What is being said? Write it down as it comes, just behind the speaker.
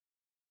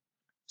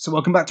So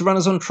welcome back to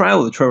Runners on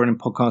Trail, the trail running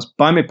podcast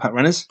by mid-pack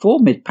runners. For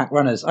mid-pack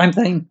runners. I'm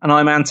Thane. And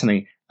I'm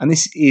Antony. And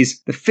this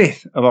is the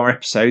fifth of our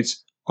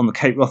episodes on the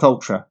Cape Wrath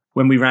Ultra,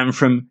 when we ran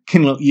from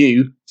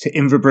Kinlochewe to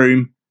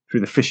Inverbroom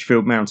through the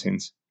Fisherfield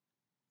Mountains.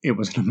 It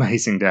was an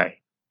amazing day.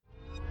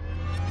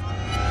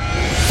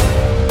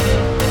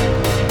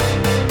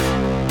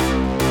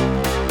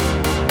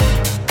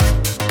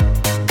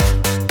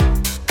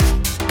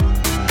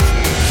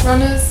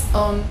 Runners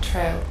on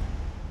Trail.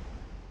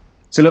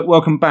 So look,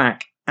 welcome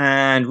back.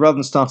 And rather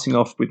than starting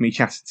off with me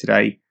chatting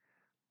today,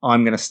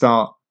 I'm going to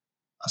start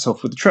us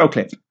off with the trail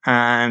clip.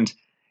 And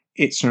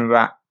it's from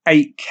about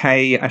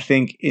 8k, I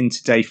think,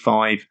 into day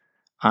 5.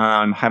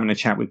 I'm having a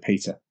chat with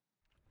Peter.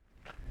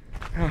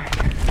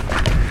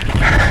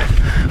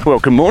 Well,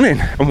 good morning.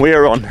 And we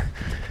are on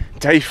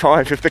day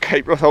 5 of the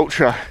Cape Wrath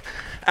Ultra.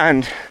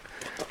 And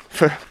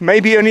for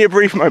maybe only a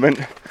brief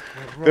moment,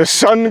 the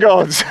sun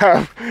gods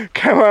have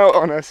come out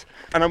on us.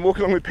 And I'm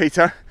walking along with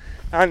Peter.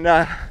 And,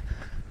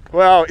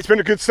 well, it's been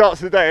a good start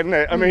to the day, hasn't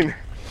it? I mean,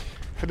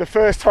 for the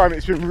first time,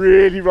 it's been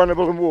really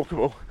runnable and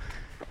walkable.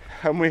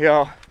 And we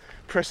are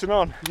pressing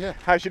on. Yeah.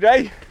 How's your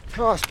day?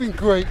 Oh, it's been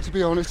great, to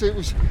be honest.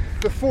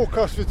 The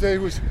forecast for today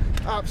was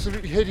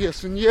absolutely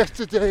hideous, and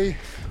yesterday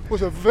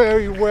was a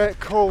very wet,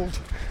 cold,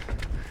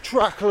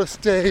 trackless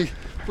day,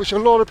 which a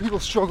lot of people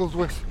struggled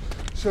with.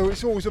 So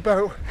it's always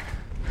about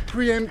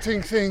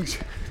preempting things.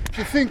 If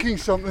you're thinking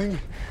something,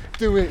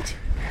 do it.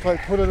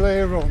 Like put a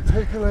layer on,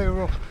 take a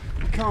layer off.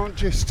 You can't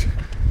just,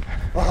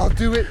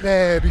 do it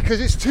there, because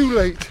it's too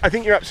late. I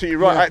think you're absolutely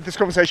right. Yeah. I had this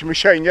conversation with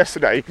Shane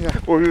yesterday, Yeah.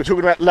 where we were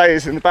talking about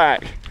layers in the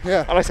back.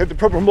 Yeah. And I said the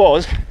problem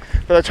was,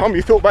 by the time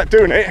you thought about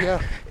doing it,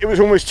 Yeah. it was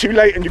almost too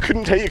late and you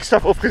couldn't take your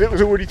stuff off because it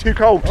was already too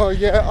cold. Oh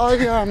yeah,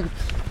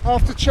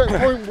 after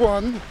checkpoint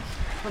 1,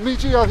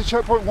 immediately after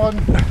checkpoint 1,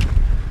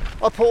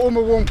 I put all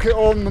my warm kit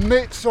on, the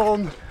mitts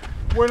on,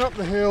 went up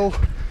the hill,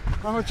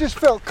 and I just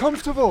felt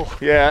comfortable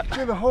Yeah.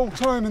 during the whole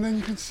time. And then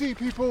you can see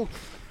people,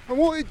 and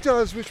what it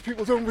does, which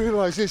people don't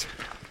realise, is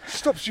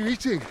stops you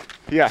eating,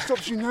 Yeah.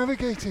 stops you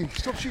navigating,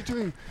 stops you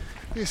doing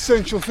the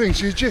essential things.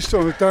 You're just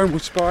on a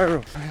downward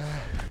spiral.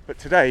 But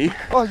today,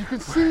 Oh, you can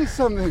see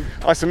something.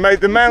 I said, mate,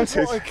 the This is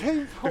mountains, what I came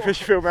the for.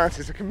 Fisherfield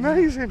Mountains look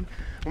amazing.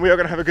 And we are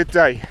going to have a good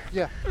day.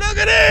 Yeah. Look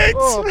at it!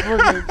 Oh,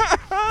 brilliant. Look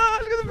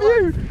at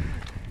the view.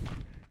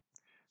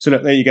 So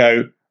look, there you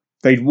go.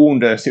 They'd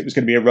warned us it was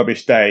going to be a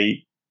rubbish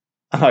day.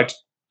 And I'd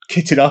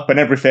kitted up and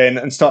everything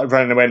and started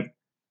running and went,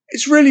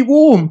 it's really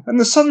warm and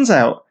the sun's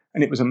out.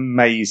 And it was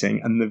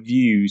amazing. And the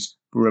views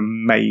were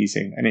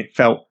amazing. And it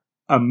felt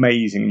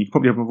amazing. And you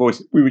probably heard my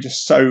voice. We were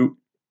just it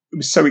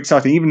was so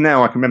exciting. Even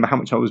now I can remember how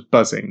much I was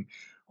buzzing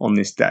on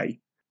this day.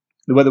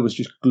 The weather was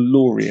just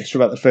glorious for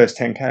about the first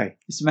 10k.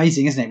 It's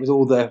amazing, isn't it? With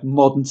all the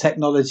modern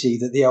technology,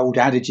 that the old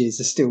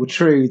adages are still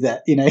true,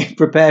 that,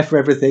 prepare for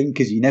everything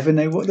because you never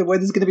know what the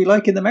weather's going to be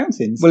like in the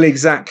mountains. Well,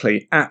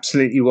 exactly.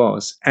 Absolutely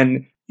was.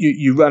 And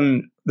you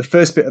run the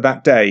first bit of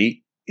that day.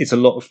 It's a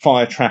lot of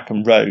fire track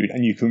and road,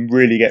 and you can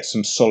really get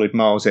some solid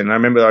miles in. And I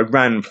remember I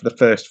ran for the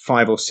first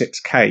 5 or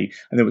 6k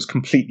and it was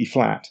completely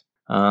flat,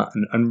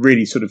 and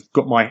really sort of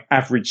got my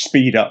average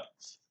speed up.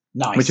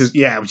 Nice. Which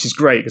is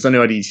great, because I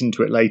knew I'd eat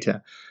into it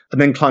later. And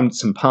then climbed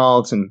some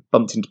paths and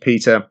bumped into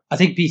Peter. I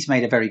think Peter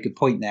made a very good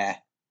point there,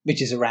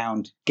 which is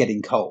around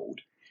getting cold.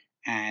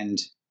 And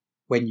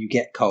when you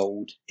get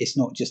cold, it's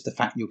not just the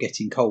fact you're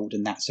getting cold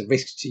and that's a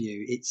risk to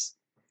you. It's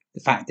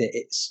the fact that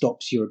it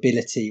stops your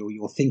ability, or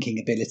your thinking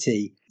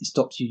ability. It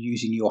stops you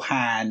using your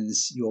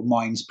hands. Your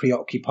mind's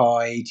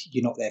preoccupied.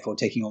 You're not therefore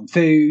taking on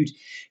food.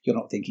 You're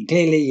not thinking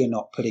clearly. You're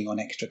not putting on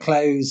extra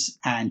clothes,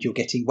 and you're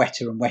getting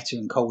wetter and wetter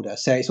and colder.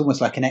 So it's almost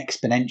like an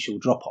exponential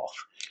drop off.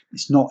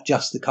 It's not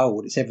just the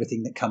cold. It's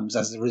everything that comes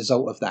as a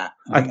result of that.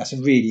 I think that's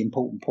a really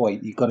important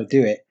point. You've got to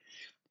do it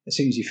as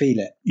soon as you feel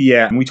it.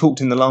 Yeah. And we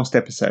talked in the last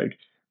episode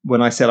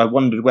when I said I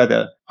wondered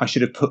whether I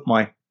should have put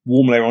my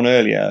warm layer on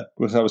earlier,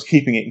 because I was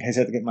keeping it in case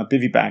I had to get my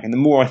bivvy bag. And the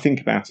more I think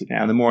about it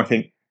now, the more I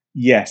think,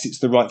 yes, it's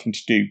the right thing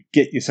to do.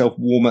 Get yourself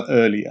warmer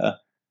earlier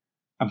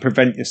and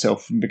prevent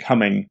yourself from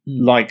becoming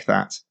like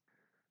that.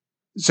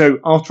 So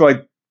after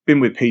I'd been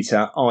with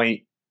Peter,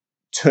 I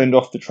turned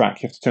off the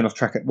track. You have to turn off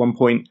track at one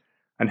point,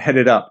 and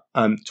headed up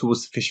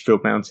towards the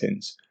Fisherfield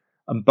Mountains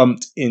and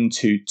bumped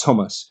into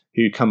Thomas,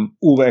 who come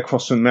all the way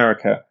across from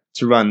America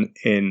to run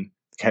in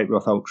the Cape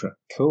Wrath Ultra.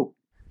 Cool.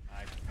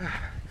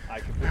 I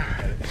completely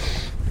get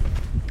it.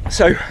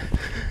 So,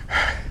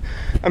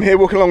 I'm here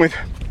walking along with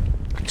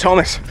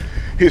Thomas,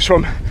 who's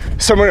from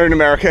somewhere in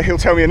America. He'll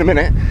tell me in a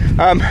minute.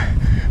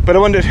 But I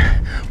wondered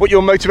what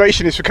your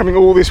motivation is for coming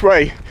all this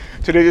way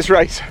to do this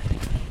race.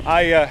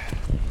 I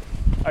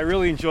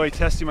really enjoy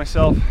testing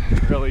myself,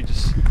 really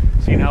just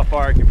seeing how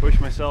far I can push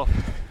myself.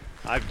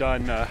 I've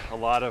done a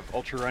lot of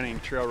ultra running,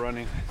 trail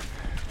running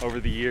over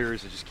the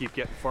years. I just keep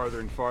getting farther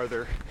and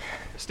farther.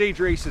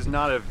 Stage race is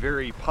not a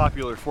very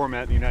popular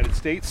format in the United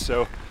States,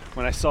 so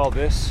when I saw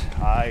this,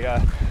 I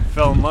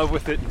fell in love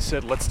with it and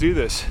said, let's do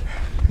this.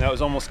 That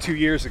was almost 2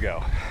 years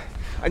ago.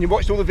 And you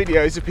watched all the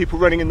videos of people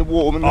running in the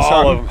warm and the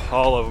sun?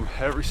 All of them,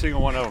 every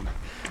single one of them.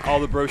 all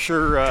the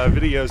brochure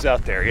videos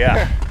out there.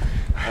 Yeah,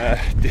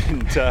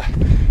 didn't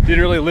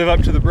really live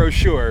up to the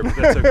brochure, but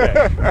that's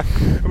okay.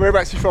 And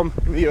whereabouts are you from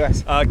in the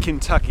US?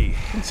 Kentucky.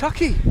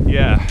 Kentucky.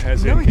 Yeah,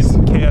 as Nice.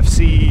 in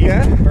KFC,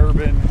 Yeah.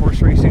 bourbon,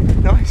 horse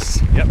racing.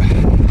 Nice. Yep.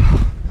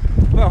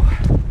 Well,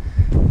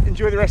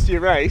 enjoy the rest of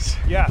your race,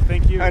 Yeah,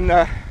 thank you. and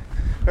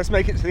let's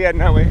make it to the end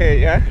now we're here,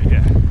 yeah?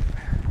 Yeah,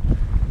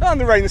 And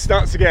the rain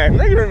starts again.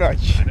 Thank you very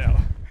much. I know.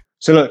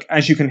 So look,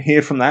 as you can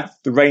hear from that,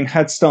 the rain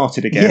had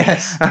started again.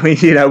 Yes. I mean,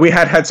 you know, we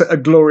had a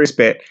glorious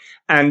bit.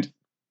 And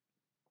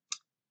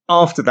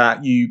after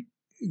that, you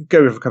go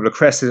over a couple of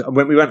crests.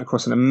 We went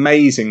across an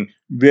amazing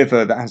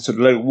river that has sort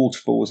of little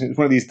waterfalls. It was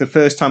one of these, the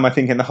first time I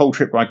think in the whole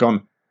trip where I'd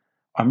gone,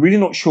 I'm really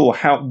not sure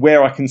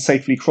where I can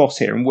safely cross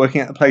here, and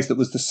working out the place that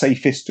was the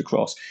safest to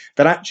cross.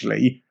 That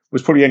actually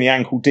was probably only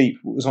ankle deep.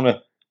 It was on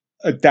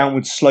a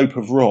downward slope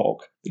of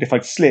rock that if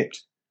I'd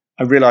slipped,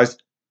 I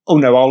realised, oh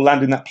no, I'll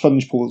land in that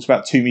plunge pool that's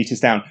about 2 metres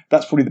down.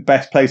 That's probably the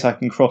best place I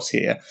can cross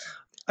here.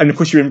 And of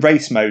course, you're in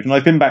race mode. And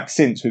I've been back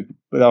since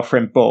with our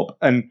friend Bob,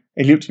 and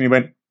he looked at me and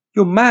went,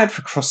 you're mad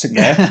for crossing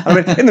there. I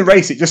mean, in the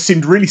race, it just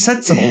seemed really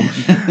sensible.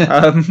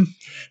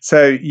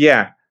 So,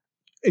 yeah.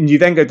 And you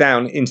then go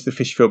down into the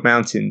Fisherfield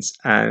Mountains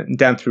and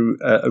down through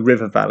a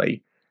river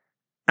valley.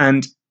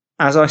 And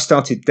as I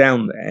started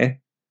down there,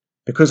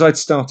 because I'd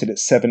started at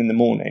 7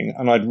 a.m.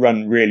 and I'd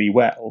run really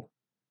well,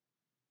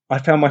 I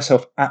found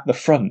myself at the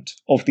front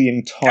of the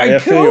entire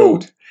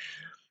field.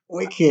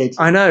 Wicked.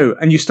 I know.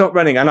 And you start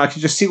running and I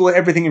could just see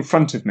everything in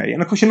front of me.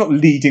 And of course, you're not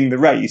leading the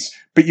race,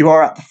 but you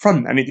are at the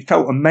front and it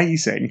felt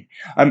amazing.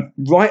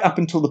 Right up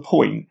until the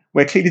point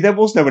where clearly there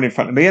was no one in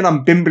front of me and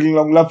I'm bimbling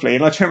along lovely.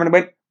 And I turned around and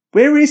went,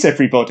 where is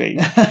everybody?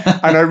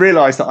 And I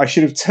realised that I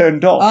should have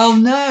turned off. Oh,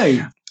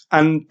 no.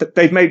 And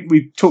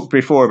we've talked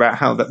before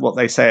about what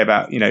they say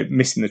about, you know,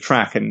 missing the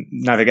track and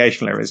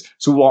navigational errors.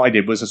 So what I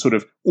did was a sort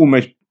of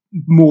almost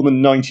more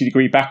than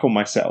 90-degree back on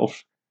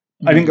myself.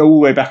 I didn't go all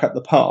the way back up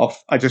the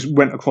path. I just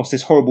went across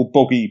this horrible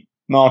boggy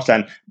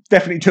marshland.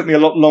 Definitely took me a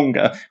lot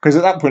longer because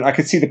at that point I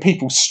could see the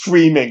people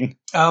streaming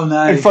Oh,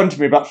 no. in front of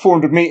me about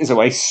 400 metres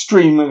away,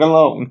 streaming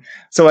along.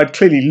 So I'd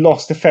clearly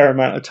lost a fair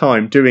amount of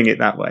time doing it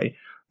that way.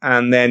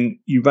 And then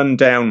you run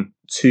down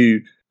to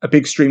a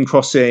big stream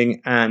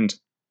crossing and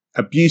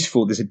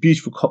there's a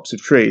beautiful copse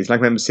of trees. Like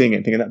I remember seeing it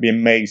and thinking that'd be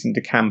amazing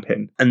to camp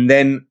in. And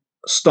then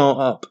start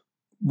up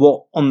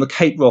what on the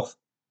Cape Wrath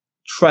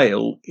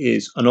trail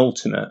is an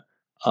alternate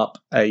up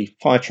a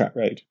fire track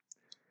road.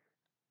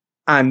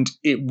 And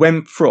it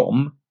went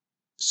from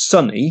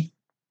sunny,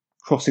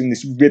 crossing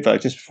this river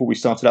just before we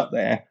started up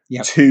there,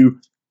 Yep. to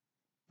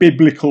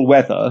biblical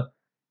weather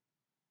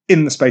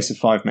in the space of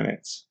 5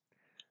 minutes.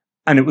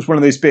 And it was one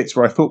of those bits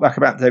where I thought back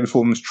about the day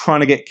before and was trying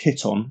to get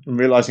kit on and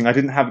realising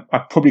I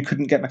probably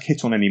couldn't get my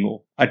kit on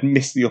anymore. I'd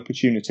missed the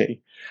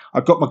opportunity.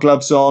 I got my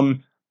gloves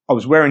on. I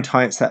was wearing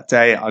tights that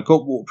day. I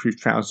got waterproof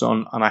trousers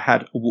on and I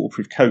had a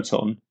waterproof coat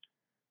on.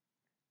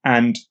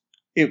 And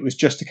it was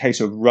just a case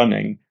of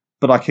running.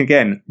 But I can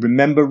again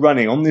remember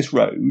running on this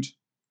road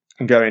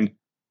and going,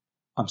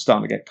 I'm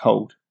starting to get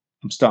cold.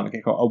 I'm starting to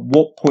get cold. At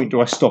what point do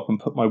I stop and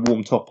put my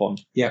warm top on?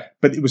 Yeah.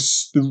 But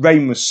the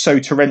rain was so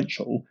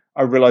torrential,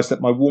 I realised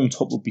that my warm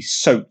top would be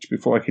soaked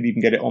before I could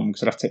even get it on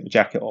because I'd have to take my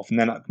jacket off, and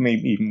then that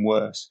made me even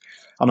worse.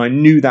 And I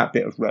knew that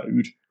bit of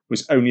road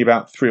was only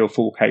about 3 or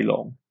 4k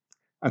long.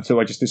 And so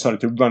I just decided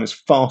to run as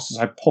fast as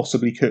I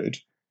possibly could,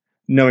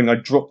 knowing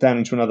I'd drop down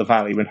into another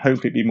valley when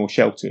hopefully it'd be more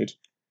sheltered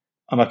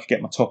and I could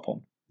get my top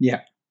on.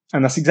 Yeah.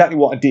 And that's exactly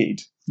what I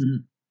did.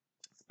 Mhm.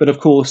 But of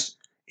course,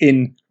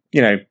 in,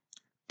 you know,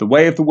 the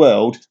way of the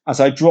world, as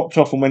I dropped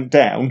off and went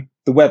down,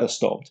 the weather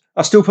stopped.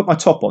 I still put my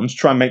top on to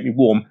try and make me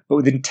warm, but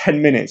within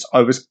 10 minutes,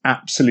 I was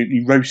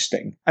absolutely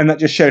roasting. And that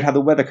just showed how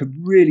the weather could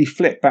really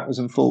flip backwards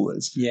and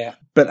forwards. Yeah.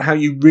 But how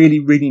you really,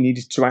 really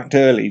needed to act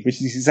early,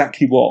 which is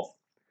exactly what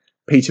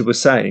Peter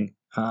was saying.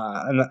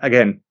 And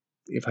again,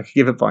 if I could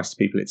give advice to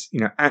people, it's, you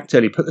know, act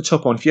early, put the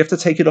top on. If you have to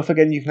take it off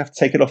again, you can have to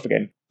take it off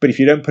again. But if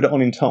you don't put it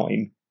on in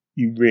time,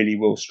 you really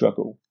will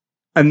struggle.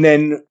 And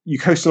then you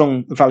coast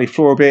along the valley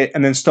floor a bit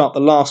and then start the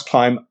last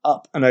climb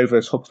up and over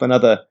the top of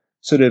another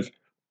sort of,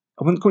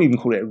 I wouldn't even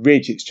call it a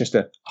ridge, it's just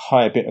a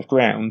higher bit of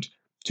ground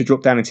to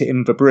drop down into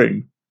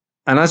Inverbroom.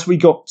 And as we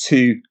got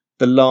to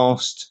the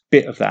last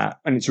bit of that,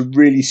 and it's a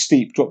really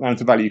steep drop down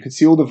to the valley, you could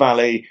see all the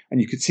valley and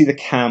you could see the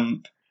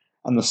camp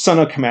and the sun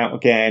had come out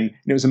again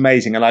and it was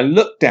amazing. And I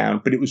looked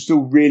down, but it was still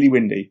really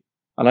windy.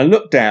 And I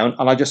looked down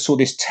and I just saw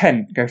this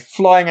tent go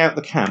flying out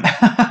the camp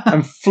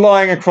and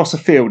flying across a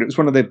field. It was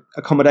one of the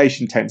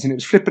accommodation tents and it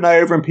was flipping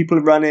over and people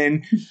are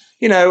running,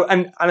 you know,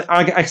 and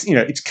I you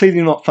know, it's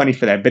clearly not funny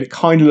for them, but it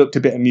kind of looked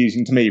a bit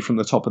amusing to me from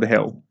the top of the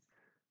hill.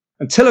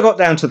 Until I got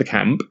down to the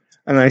camp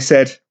and they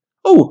said,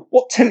 oh,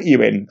 what tent are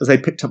you in? As they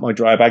picked up my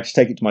dry bag to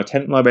take it to my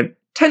tent. And I went,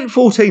 tent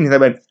 14. And they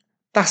went,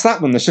 that's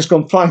that one that's just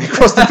gone flying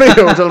across the field.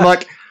 And I'm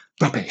like,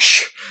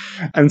 rubbish.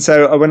 And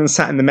so I went and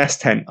sat in the mess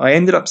tent. I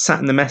ended up sat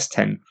in the mess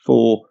tent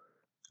for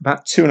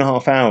about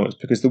 2.5 hours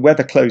because the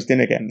weather closed in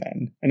again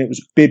then. And it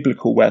was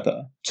biblical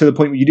weather to the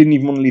point where you didn't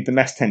even want to leave the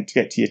mess tent to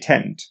get to your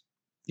tent.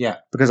 Yeah.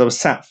 Because I was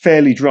sat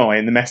fairly dry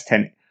in the mess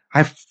tent. I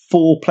have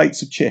 4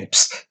 plates of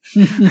chips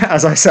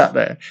as I sat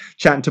there,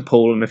 chatting to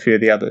Paul and a few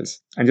of the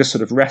others, and just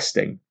sort of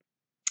resting.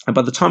 And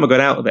by the time I got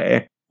out of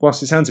there,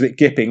 whilst it sounds a bit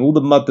gipping, all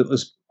the mud that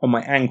was on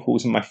my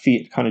ankles and my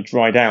feet had kind of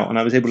dried out, and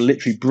I was able to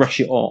literally brush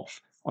it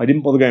off. I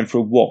didn't bother going for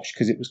a wash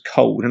because it was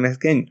cold. And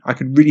again, I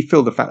could really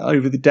feel the fact that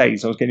over the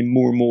days I was getting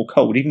more and more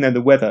cold, even though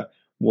the weather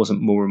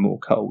wasn't more and more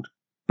cold.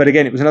 But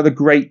again, it was another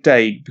great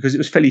day because it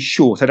was fairly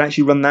short. I'd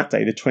actually run that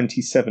day, the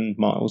 27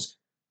 miles,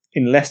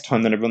 in less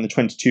time than I'd run the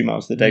 22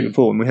 miles the day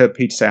before. And we heard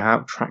Peter say how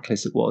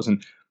trackless it was.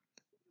 And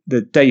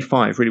the day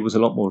 5 really was a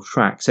lot more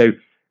track. So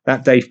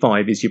that day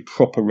 5 is your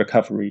proper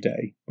recovery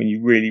day when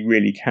you really,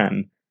 really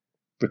can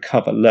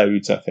recover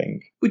loads, I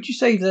think. Would you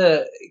say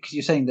because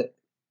you're saying that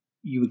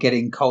you were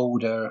getting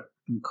colder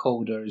and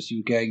colder as you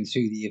were going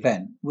through the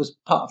event, was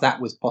part of that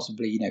was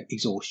possibly,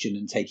 exhaustion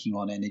and taking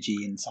on energy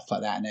and stuff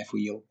like that, and therefore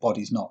your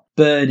body's not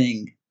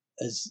burning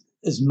as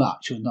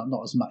much, or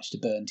not as much to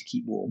burn to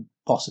keep warm,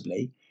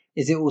 possibly.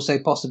 Is it also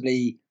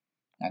possibly,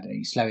 I don't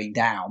know, slowing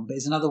down, but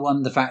is another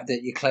one the fact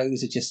that your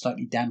clothes are just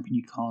slightly damp and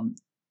you can't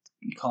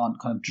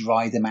kind of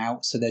dry them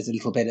out, so there's a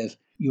little bit of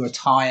your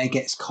attire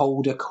gets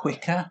colder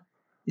quicker?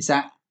 Is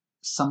that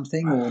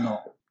something or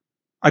not?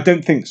 I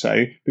don't think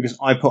so, because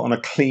I put on a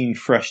clean,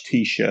 fresh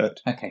T-shirt,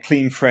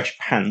 clean, fresh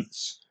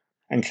pants,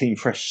 and clean,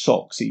 fresh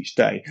socks each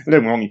day. But don't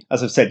get me wrong,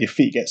 as I've said, your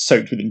feet get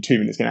soaked within 2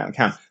 minutes getting out of the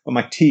camp, but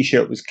my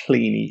T-shirt was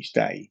clean each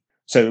day,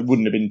 so it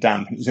wouldn't have been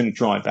damp, and it was in a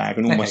dry bag,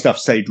 and all my stuff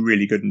stayed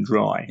really good and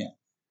dry. Yeah.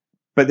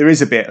 But there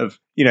is a bit of,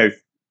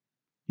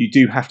 you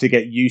do have to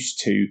get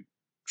used to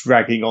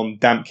dragging on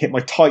damp kit.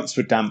 My tights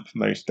were damp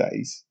most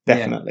days,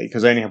 definitely,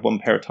 because I only had 1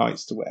 pair of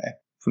tights to wear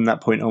from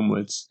that point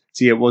onwards.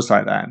 So yeah, it was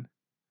like that.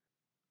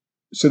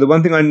 So the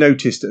one thing I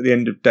noticed at the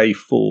end of day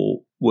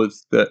 4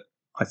 was that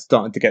I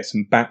started to get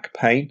some back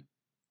pain.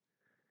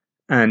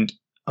 And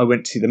I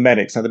went to see the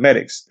medics. Now the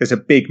medics, there's a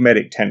big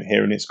medic tent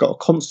here and it's got a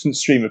constant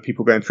stream of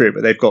people going through it,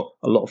 but they've got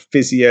a lot of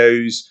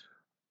physios,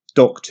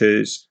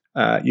 doctors.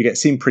 You get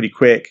seen pretty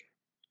quick.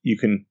 You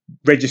can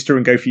register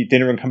and go for your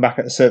dinner and come back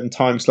at a certain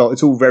time slot.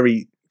 It's all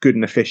very good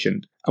and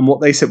efficient. And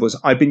what they said was,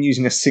 I've been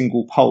using a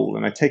single pole,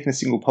 and I'd taken a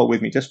single pole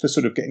with me just for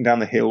sort of getting down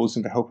the hills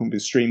and for helping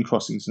with stream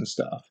crossings and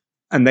stuff.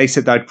 And they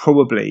said that I'd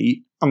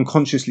probably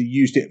unconsciously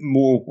used it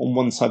more on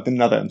one side than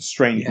another and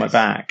strained my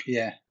back.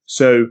 Yeah.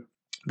 So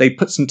they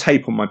put some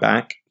tape on my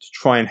back to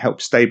try and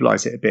help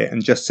stabilize it a bit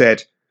and just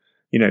said,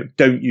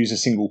 don't use a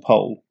single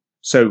pole.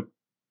 So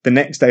the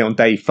next day on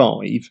day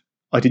 5,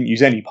 I didn't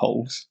use any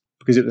poles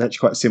because it was actually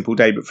quite a simple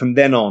day. But from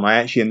then on, I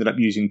actually ended up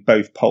using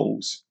both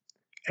poles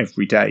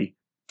every day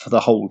for the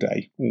whole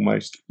day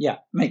almost. Yeah,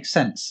 makes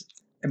sense.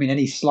 I mean,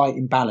 any slight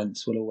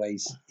imbalance will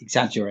always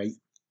exaggerate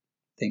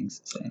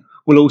things. So.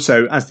 Well,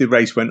 also, as the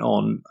race went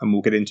on, and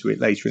we'll get into it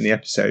later in the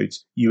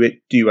episodes, you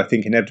do, I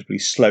think, inevitably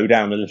slow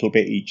down a little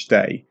bit each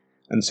day.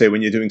 And so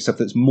when you're doing stuff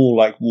that's more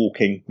like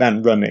walking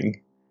than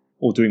running,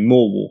 or doing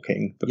more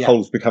walking, the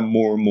poles become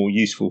more and more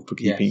useful for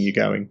keeping you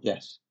going.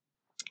 Yes.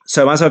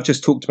 So as I've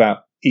just talked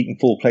about eating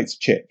 4 plates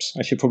of chips,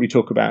 I should probably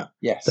talk about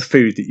the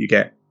food that you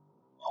get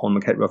on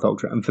the Cape Wrath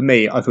Ultra. And for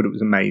me, I thought it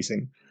was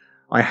amazing.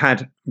 I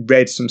had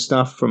read some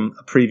stuff from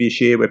a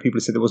previous year where people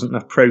said there wasn't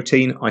enough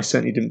protein. I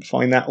certainly didn't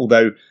find that,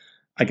 although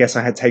I guess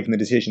I had taken the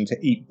decision to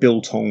eat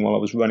biltong while I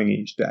was running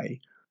each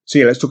day. So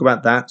yeah, let's talk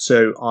about that.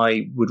 So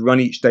I would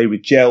run each day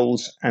with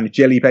gels and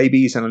jelly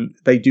babies, and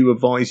they do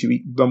advise you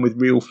run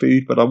with real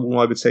food, but all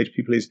I would say to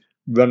people is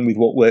run with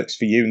what works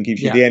for you and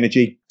gives you the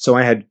energy. So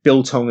I had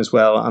biltong as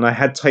well, and I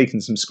had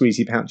taken some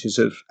squeezy pouches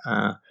of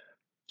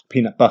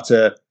peanut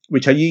butter,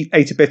 which I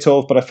ate a bit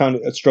of, but I found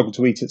it a struggle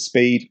to eat at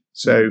speed,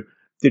 so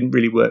didn't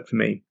really work for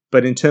me.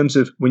 But in terms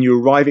of when you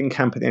arrive in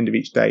camp at the end of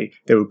each day,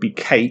 there would be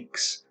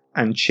cakes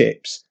and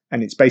chips,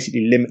 and it's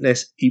basically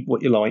limitless. Eat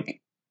what you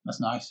like.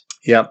 That's nice.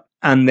 Yeah.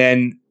 And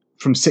then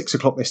from 6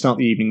 o'clock, they start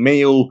the evening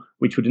meal,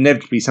 which would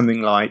inevitably be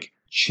something like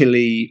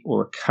chili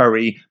or a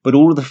curry. But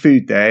all of the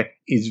food there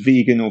is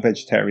vegan or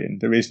vegetarian.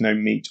 There is no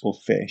meat or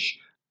fish.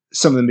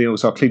 Some of the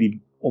meals are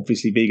clearly,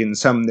 obviously vegan.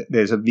 Some,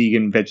 there's a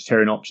vegan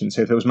vegetarian option.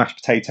 So if there was mashed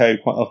potato,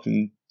 quite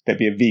often there'd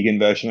be a vegan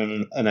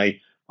version and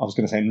a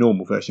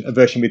normal version, a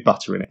version with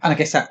butter in it. And I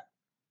guess that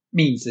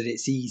means that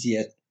it's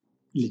easier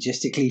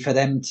logistically for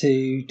them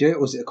to do it.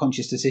 Or was it a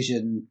conscious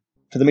decision?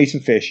 For the meat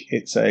and fish,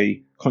 it's a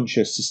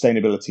conscious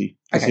sustainability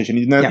decision.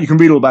 You can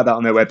read all about that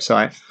on their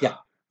website. Yeah.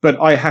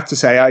 But I have to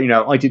say,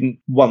 I didn't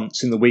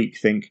once in the week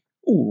think,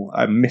 oh,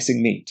 I'm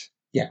missing meat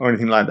or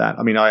anything like that.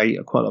 I mean, I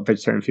eat quite a lot of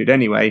vegetarian food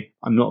anyway.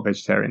 I'm not a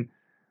vegetarian.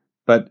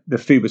 But the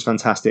food was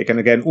fantastic. And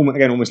again,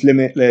 almost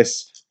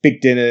limitless,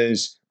 big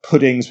dinners,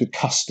 puddings with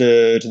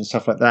custard and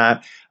stuff like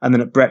that. And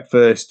then at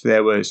breakfast,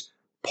 there was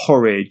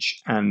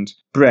porridge and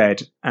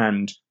bread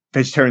and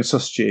vegetarian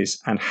sausages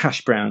and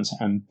hash browns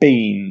and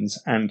beans,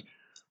 and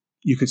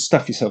you could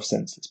stuff yourself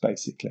senseless,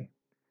 basically.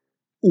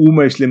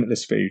 Almost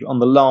limitless food. On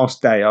the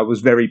last day, I was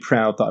very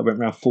proud that I went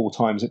around 4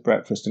 times at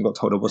breakfast and got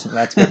told I wasn't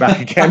allowed to go back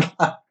again.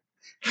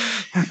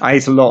 I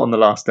ate a lot on the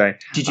last day.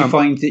 Did you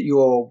find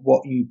that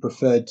what you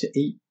preferred to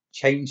eat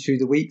change through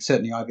the week.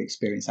 Certainly I've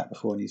experienced that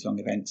before in these long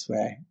events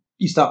where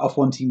you start off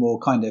wanting more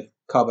kind of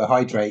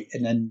carbohydrate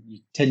and then you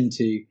tend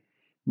to,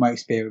 my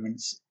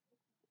experiments,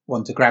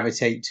 want to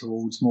gravitate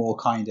towards more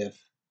kind of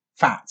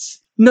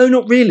fats. No,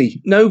 not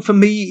really. No, for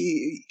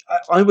me,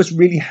 I was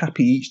really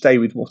happy each day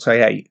with what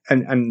I ate,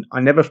 and I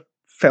never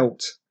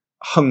felt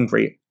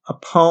hungry,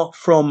 apart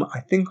from, I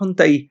think on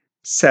day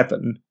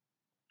 7,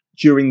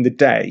 during the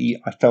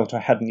day, I felt I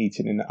hadn't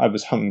eaten and I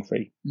was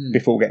hungry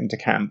before getting to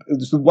camp. It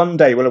was the one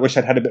day where I wish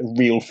I'd had a bit of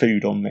real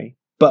food on me,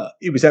 but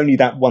it was only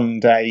that one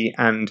day,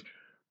 and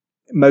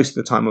most of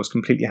the time I was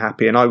completely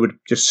happy, and I would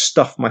just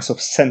stuff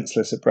myself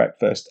senseless at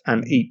breakfast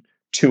and eat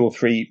 2 or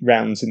 3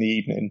 rounds in the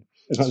evening,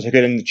 as much as I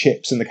could, in the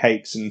chips and the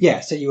cakes. And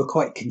yeah, so you were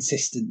quite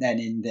consistent then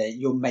in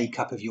your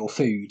makeup of your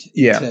food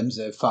in terms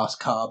of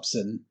fast carbs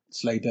and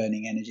slow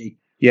burning energy.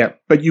 Yeah,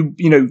 but you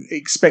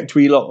expect to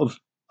eat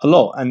a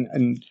lot,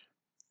 and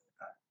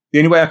the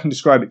only way I can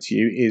describe it to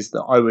you is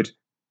that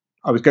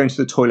I was going to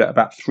the toilet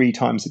about 3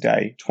 times a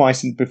day,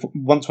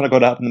 once when I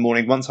got up in the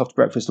morning, once after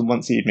breakfast, and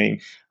once evening,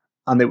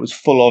 and it was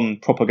full on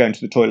proper going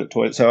to the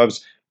toilet. So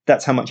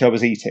that's how much I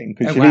was eating,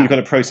 because you've got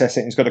to process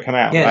it and it's got to come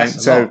out, right?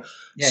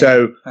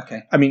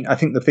 Okay. I mean, I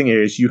think the thing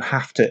here is you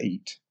have to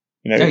eat,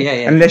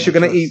 Unless unless you're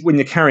going to eat when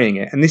you're carrying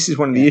it. And this is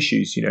one of the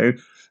issues,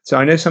 So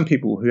I know some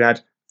people who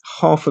had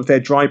half of their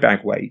dry bag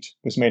weight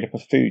was made up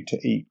of food to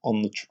eat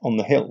on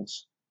the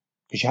hills,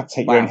 because you have to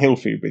take your own hill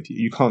food with you.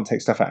 You can't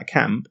take stuff out of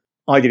camp.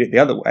 I did it the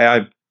other way.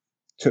 I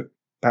took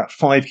about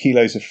 5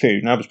 kilos of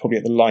food, and I was probably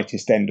at the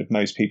lightest end of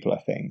most people, I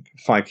think.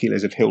 5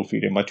 kilos of hill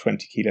food in my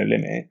 20 kilo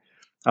limit.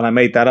 And I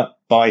made that up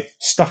by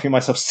stuffing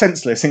myself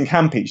senseless in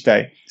camp each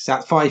day. So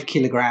that's 5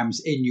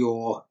 kilograms in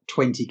your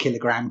 20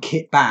 kilogram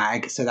kit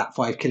bag. So that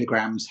 5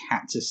 kilograms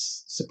had to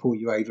support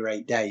you over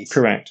 8 days.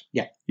 Correct.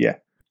 Yeah.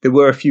 There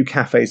were a few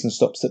cafes and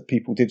stops that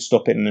people did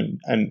stop in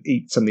and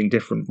eat something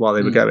different while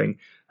they were going.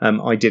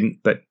 I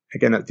didn't, but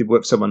again, that did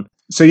work for someone.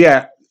 So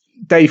yeah,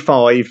 day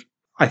 5,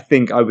 I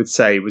think I would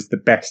say was the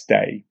best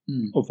day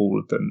of all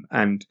of them.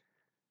 And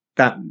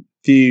that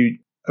view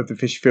of the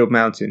Fisherfield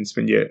Mountains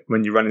when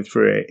you're running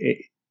through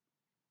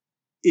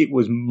it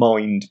was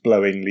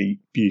mind-blowingly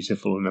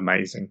beautiful and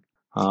amazing.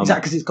 Is that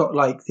because it's got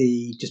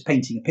just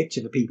painting a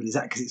picture for people, is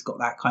that because it's got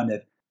that kind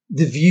of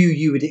the view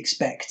you would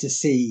expect to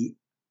see,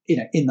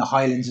 in the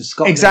Highlands of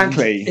Scotland?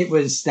 Exactly. It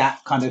was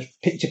that kind of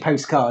picture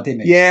postcard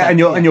image. Yeah, and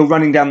you're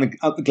running down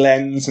up the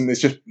glens, and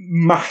there's just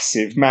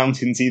massive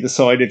mountains either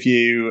side of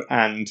you.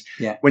 And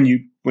when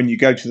you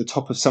go to the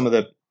top of some of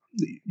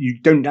you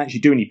don't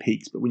actually do any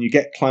peaks, but when you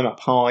climb up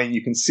high,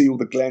 you can see all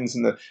the glens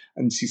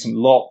and see some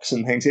locks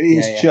and things. It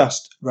is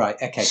just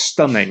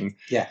stunning.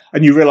 Yeah,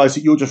 and you realise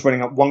that you're just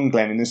running up one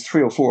glen, and there's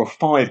 3 or 4 or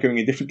 5 going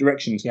in different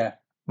directions. Yeah,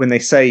 when they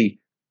say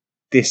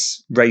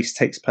this race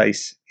takes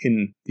place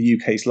in the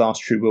UK's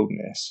last true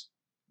wilderness,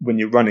 when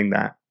you're running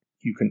that,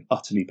 you can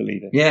utterly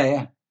believe it.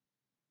 Yeah.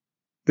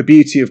 The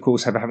beauty, of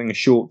course, of having a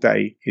short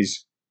day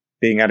is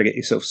being able to get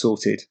yourself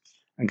sorted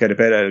and go to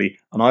bed early.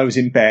 And I was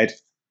in bed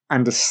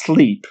and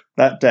asleep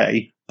that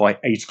day by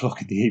 8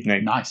 o'clock in the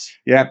evening. Nice.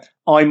 Yeah.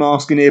 Eye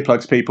mask and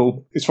earplugs,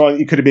 people. It's fine.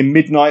 It could have been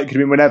midnight. It could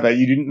have been whenever.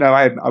 You didn't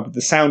know.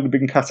 The sound had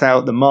been cut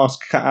out. The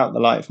mask cut out the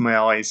light from my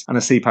eyes. And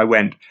asleep I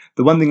went.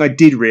 The one thing I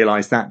did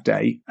realise that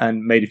day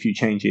and made a few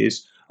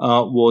changes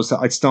was that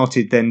I'd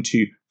started then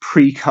to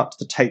pre-cut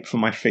the tape for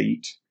my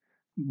feet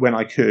when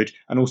I could,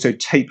 and also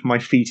tape my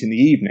feet in the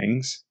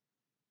evenings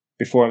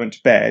before I went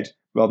to bed,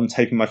 rather than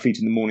taping my feet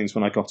in the mornings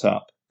when I got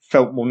up.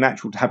 Felt more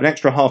natural to have an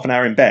extra half an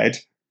hour in bed,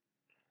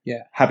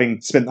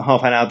 having spent the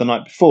half an hour the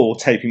night before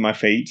taping my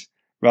feet,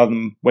 rather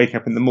than waking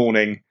up in the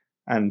morning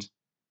and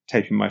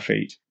taping my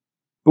feet.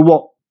 But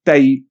what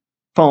day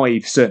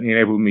 5 certainly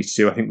enabled me to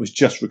do, I think, was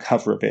just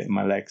recover a bit in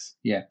my legs.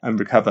 Yeah. And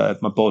recover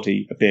my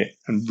body a bit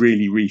and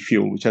really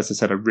refuel, which, as I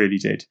said, I really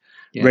did.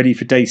 Yeah. Ready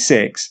for day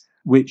 6,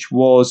 which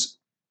was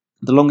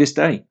the longest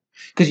day.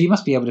 Because you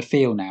must be able to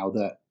feel now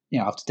that,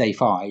 after day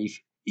 5,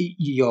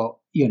 you're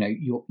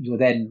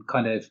then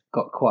kind of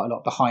got quite a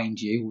lot behind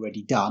you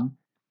already done.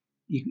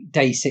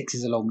 Day 6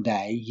 is a long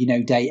day.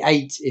 Day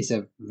 8 is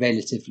a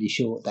relatively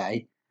short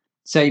day.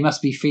 So you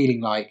must be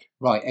feeling like,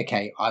 right,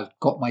 okay, I've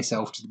got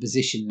myself to the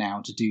position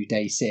now to do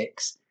day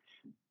 6.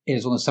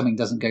 As long as something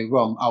doesn't go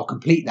wrong, I'll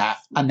complete that.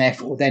 And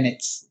therefore then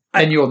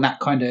you're on that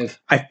kind of,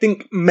 I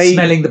think, maybe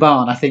smelling the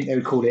barn, I think they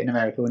would call it in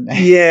America, wouldn't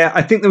they? Yeah,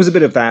 I think there was a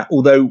bit of that.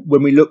 Although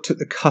when we looked at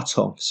the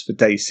cut-offs for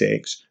day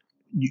 6,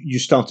 you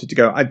started to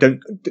go,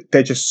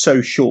 they're just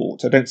so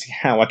short. I don't see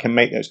how I can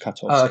make those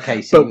cut-offs. Oh,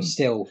 okay. So there was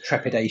still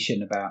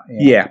trepidation about.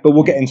 Yeah, but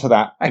we'll get into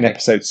that in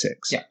episode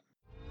 6. Yeah.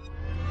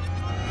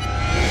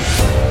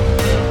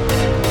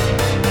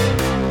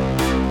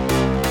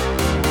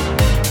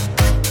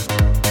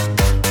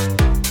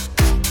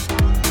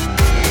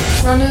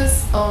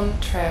 Runners on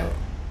trail.